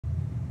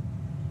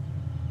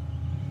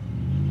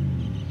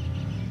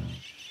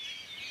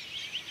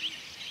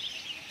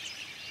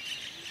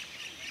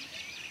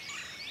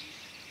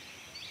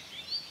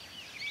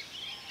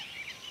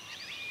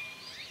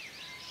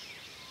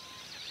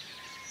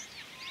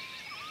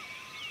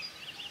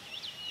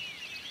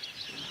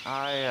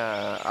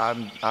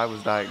I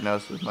was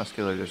diagnosed with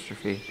muscular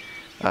dystrophy,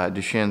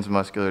 Duchenne's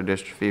muscular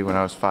dystrophy, when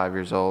I was 5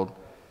 years old,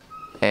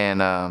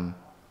 and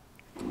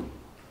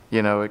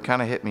you know, it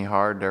kind of hit me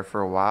hard there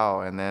for a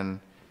while, and then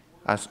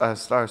I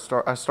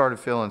started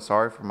feeling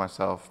sorry for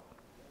myself.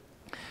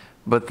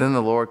 But then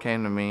the Lord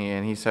came to me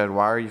and He said,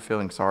 "Why are you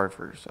feeling sorry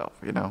for yourself?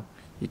 You know,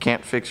 you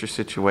can't fix your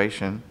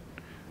situation,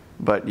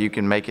 but you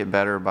can make it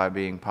better by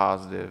being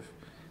positive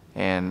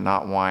and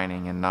not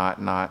whining and not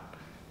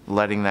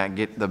letting that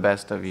get the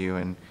best of you,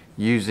 and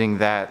using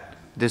that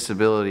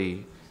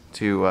disability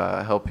to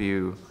help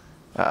you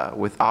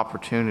with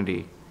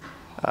opportunity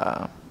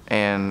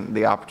and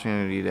the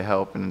opportunity to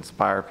help and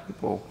inspire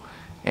people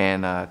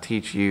and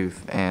teach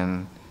youth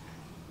and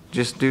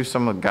just do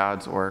some of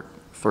God's work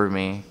through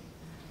me."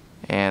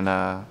 And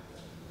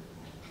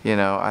you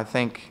know, I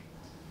think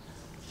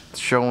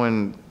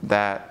showing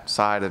that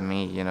side of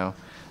me, you know,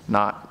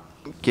 not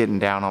getting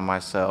down on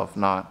myself,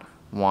 not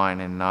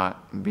whining,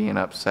 not being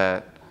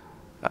upset,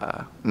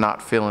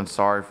 not feeling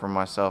sorry for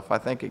myself. I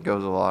think it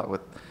goes a lot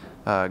with,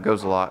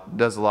 does a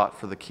lot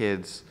for the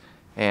kids,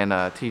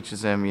 and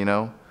teaches them, you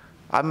know,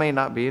 I may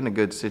not be in a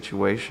good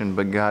situation,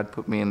 but God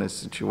put me in this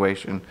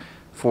situation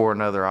for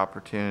another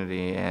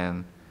opportunity,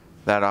 and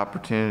that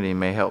opportunity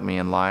may help me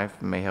in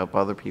life, may help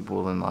other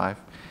people in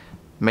life,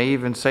 may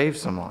even save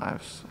some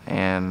lives.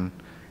 And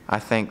I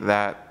think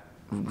that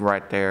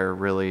right there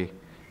really,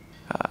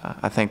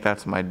 I think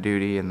that's my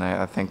duty, and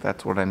I think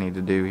that's what I need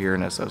to do here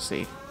in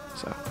SOC.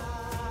 So.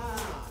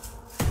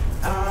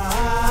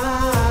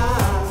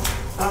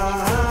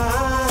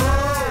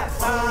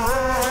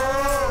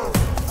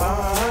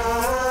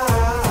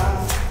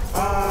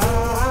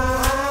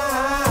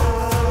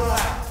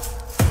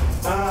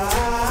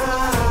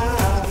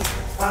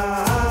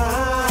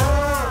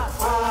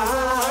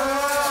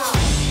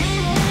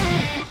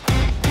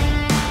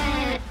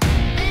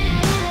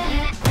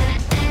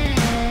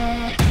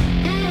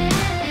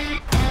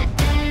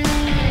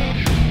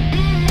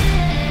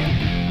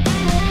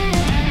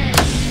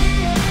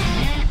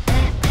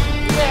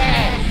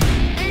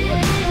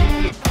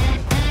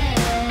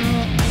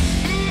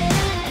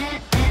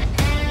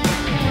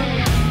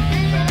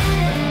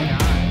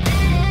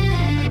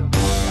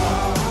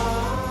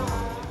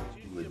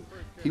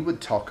 He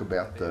would talk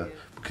about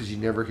because you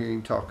never hear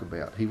him talk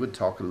about, he would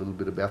talk a little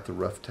bit about the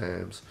rough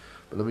times.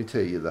 But let me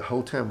tell you, the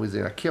whole time we was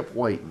there, I kept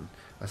waiting.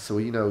 I said,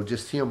 well, you know,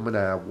 just him and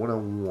I,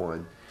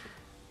 one-on-one,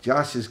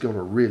 Josh is going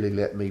to really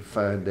let me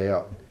find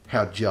out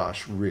how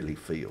Josh really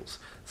feels.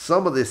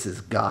 Some of this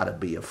has got to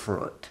be a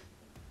front.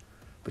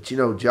 But, you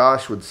know,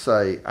 Josh would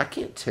say, I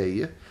can't tell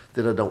you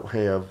that I don't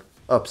have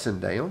ups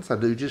and downs. I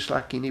do just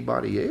like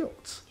anybody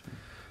else.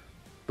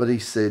 But he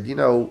said, you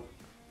know,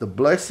 the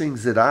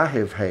blessings that I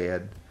have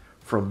had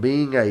from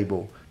being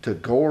able to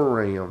go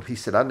around, he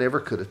said, I never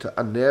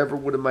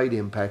would have made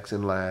impacts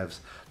in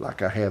lives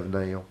like I have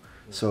now.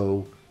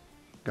 So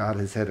God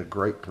has had a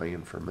great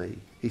plan for me.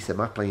 He said,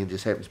 my plan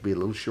just happens to be a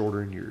little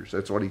shorter than yours.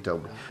 That's what he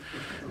told me.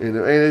 And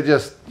it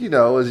just, you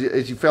know,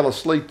 as you fell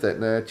asleep that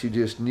night, you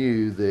just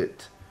knew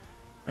that,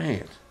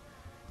 man,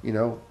 you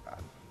know,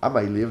 I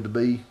may live to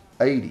be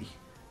 80.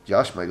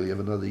 Josh may live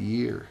another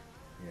year.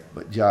 Yeah.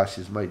 But Josh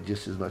has made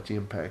just as much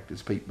impact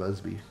as Pete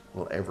Busby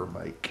will ever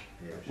make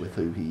with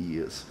who he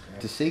is.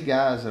 To see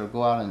guys that will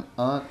go out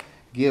and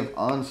give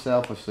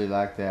unselfishly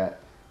like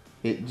that,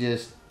 it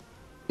just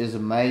is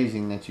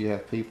amazing that you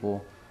have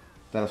people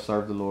that'll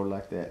serve the Lord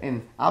like that.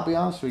 And I'll be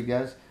honest with you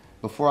guys,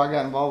 before I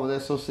got involved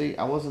with SOC,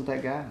 I wasn't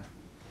that guy.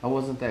 I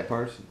wasn't that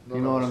person. You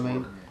know what I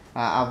mean?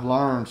 I've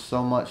learned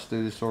so much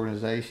through this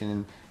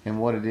organization and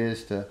what it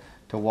is to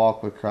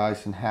walk with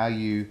Christ, and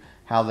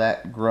how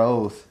that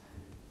growth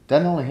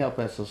doesn't only help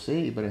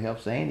SOC, but it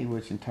helps Andy,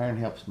 which in turn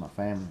helps my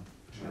family.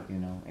 You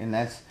know, and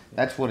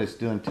that's what it's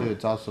doing too.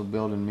 It's also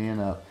building men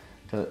up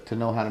to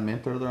know how to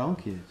mentor their own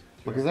kids.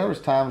 Because there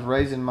was times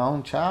raising my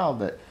own child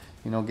that,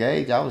 you know,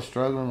 Gage, I was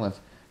struggling with,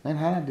 man,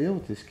 how do I deal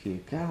with this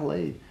kid?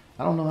 Golly,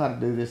 I don't know how to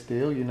do this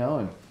deal, you know.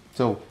 And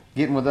so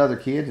getting with other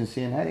kids and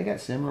seeing, hey, they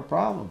got similar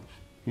problems.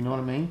 You know what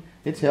I mean?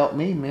 It's helped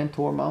me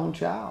mentor my own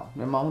child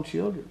and my own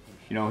children.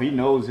 You know, he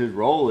knows his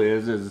role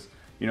is,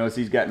 you know, as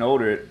he's gotten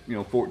older at, you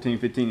know, 14,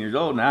 15 years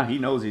old now, he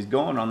knows he's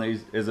going on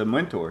these as a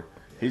mentor.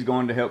 He's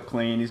going to help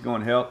clean, he's going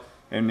to help,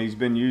 and he's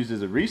been used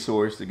as a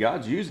resource that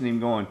God's using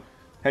him going,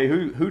 hey,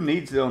 who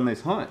needs it on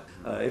this hunt?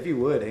 If you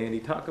would, Andy,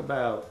 talk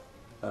about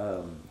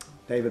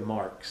David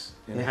Marks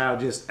and how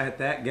just at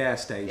that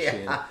gas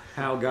station,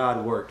 how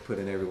God worked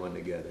putting everyone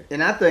together.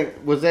 And I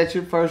think, was that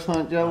your first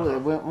hunt, Joe,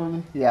 that went with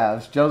me? Yeah, it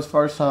was Joe's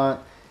first hunt.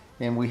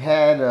 And we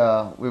had,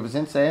 it was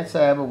in San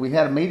Saba. We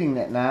had a meeting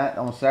that night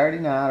on Saturday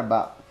night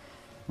about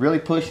really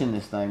pushing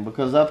this thing.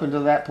 Because up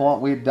until that point,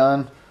 we'd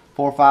done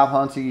 4 or 5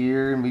 hunts a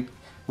year, and we'd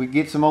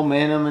get some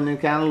momentum and then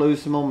kind of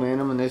lose some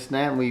momentum and this and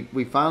that. And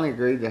we finally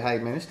agreed that, hey,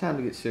 man, it's time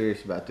to get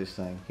serious about this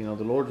thing. You know,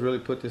 the Lord's really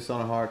put this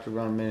on our heart to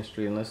run a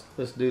ministry, and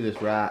let's do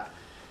this right.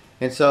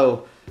 And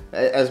so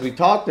as we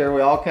talked there,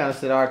 we all kind of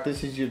said, all right,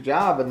 this is your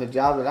job. And the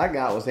job that I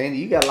got was, Andy,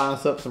 you got to line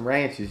us up some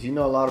ranches. You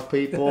know a lot of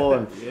people.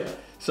 And Yeah.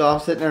 so I'm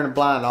sitting there in the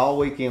blind all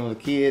weekend with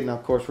a kid. And,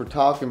 of course, we're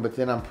talking. But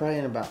then I'm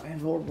praying about,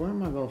 man, Lord, where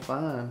am I going to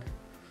find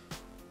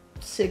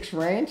 6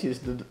 ranches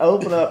to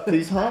open up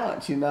these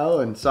hunts, you know?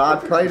 And so I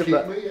prayed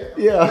about,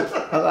 yeah,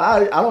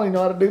 I don't even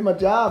know how to do my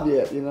job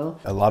yet, you know?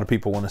 A lot of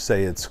people want to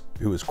say it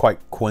was quite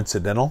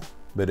coincidental,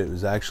 but it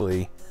was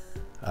actually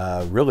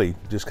really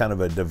just kind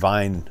of a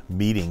divine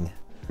meeting.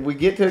 We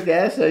get to a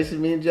gas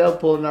station, me and Joe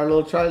pull in our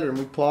little trailer and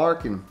we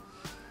park, and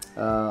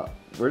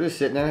we're just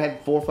sitting there, had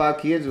 4 or 5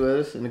 kids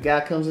with us, and the guy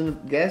comes in the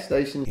gas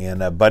station.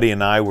 And Buddy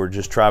and I were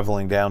just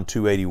traveling down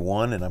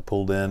 281, and I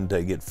pulled in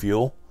to get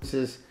fuel. He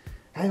says,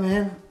 hey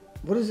man,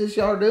 what is this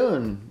y'all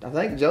doing? I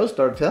think Joe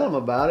started telling him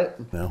about it.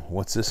 You know,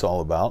 what's this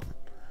all about?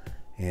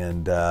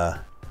 And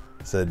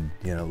said,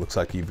 you know, it looks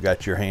like you've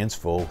got your hands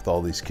full with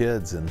all these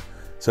kids. And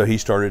so he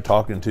started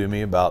talking to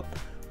me about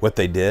what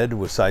they did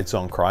with Sights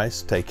on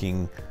Christ,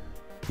 taking,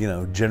 you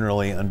know,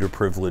 generally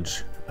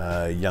underprivileged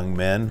young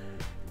men.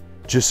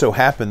 Just so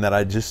happened that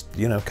I just,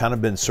 you know, kind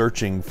of been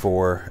searching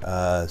for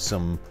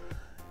some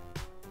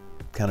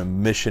kind of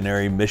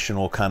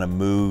missional kind of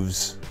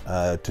moves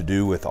to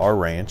do with our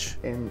ranch.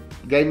 And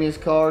gave me his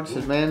card,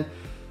 said, man,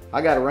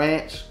 I got a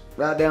ranch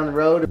right down the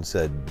road. And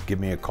said, give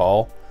me a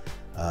call.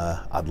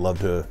 I'd love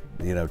to,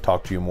 you know,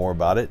 talk to you more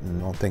about it. And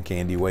I don't think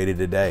Andy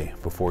waited a day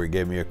before he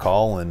gave me a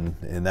call.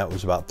 And that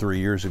was about 3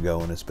 years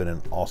ago, and it's been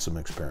an awesome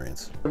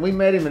experience. And we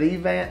met him at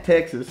Evant,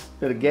 Texas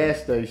at a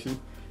gas station.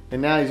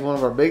 And now he's one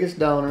of our biggest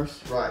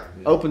donors. Right.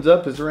 Opens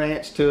up his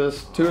ranch to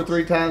us 2 or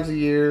 3 times a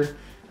year.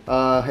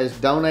 Has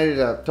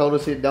donated, told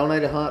us he'd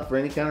donate a hunt for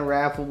any kind of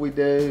raffle we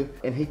do.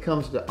 And he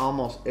comes to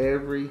almost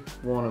every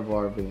one of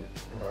our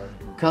events.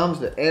 Right. Comes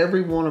to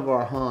every one of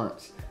our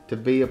hunts to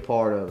be a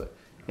part of it.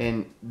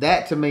 And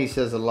that to me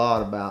says a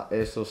lot about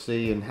SOC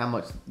and how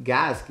much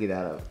guys get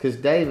out of it. Because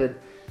David,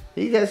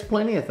 he has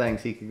plenty of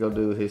things he could go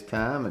do with his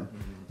time.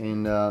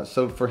 And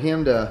so for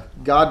him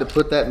God to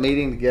put that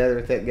meeting together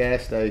at that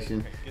gas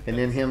station, and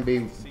then him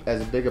be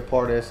as big a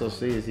part of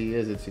SOC as he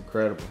is, it's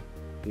incredible.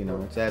 You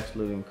know, it's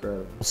absolutely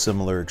incredible.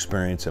 Similar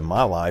experience in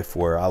my life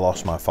where I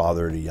lost my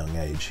father at a young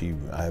age.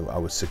 I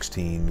was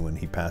 16 when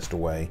he passed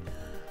away.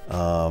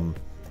 And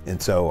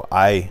so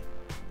I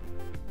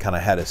kind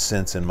of had a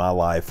sense in my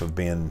life of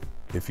being,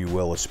 if you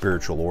will, a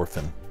spiritual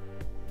orphan.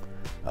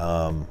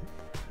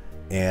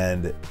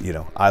 And, you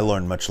know, I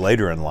learned much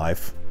later in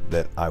life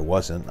that I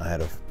wasn't. I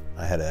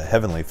had a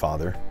heavenly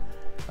father,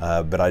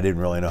 but I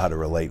didn't really know how to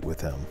relate with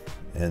him.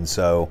 And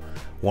so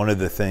one of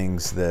the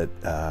things that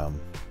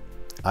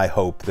I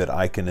hope that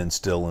I can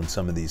instill in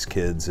some of these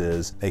kids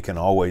is they can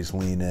always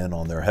lean in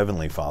on their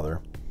Heavenly Father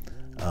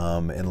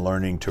and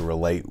learning to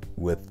relate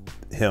with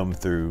Him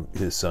through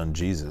His Son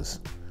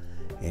Jesus,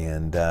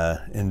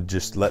 and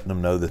just letting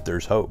them know that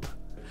there's hope.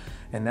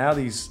 And now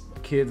these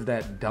kids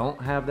that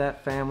don't have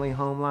that family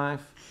home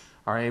life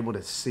are able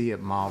to see it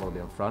modeled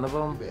in front of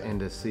them and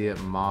to see it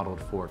modeled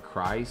for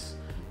Christ.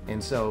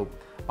 And so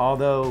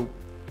although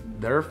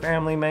their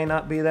family may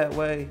not be that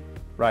way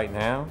right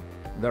now,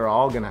 they're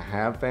all gonna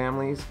have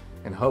families,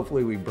 and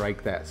hopefully we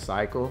break that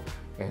cycle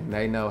and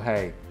they know,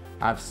 hey,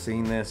 I've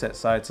seen this at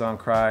Sights on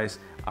Christ,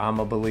 I'm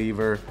a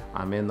believer,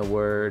 I'm in the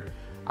Word.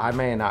 I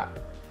may not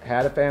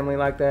had a family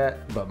like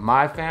that, but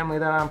my family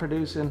that I'm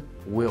producing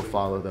will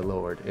follow the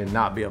Lord and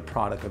not be a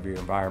product of your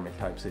environment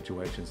type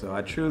situation. So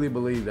I truly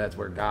believe that's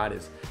where God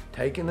is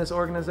taking this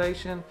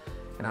organization,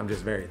 and I'm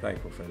just very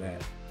thankful for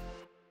that.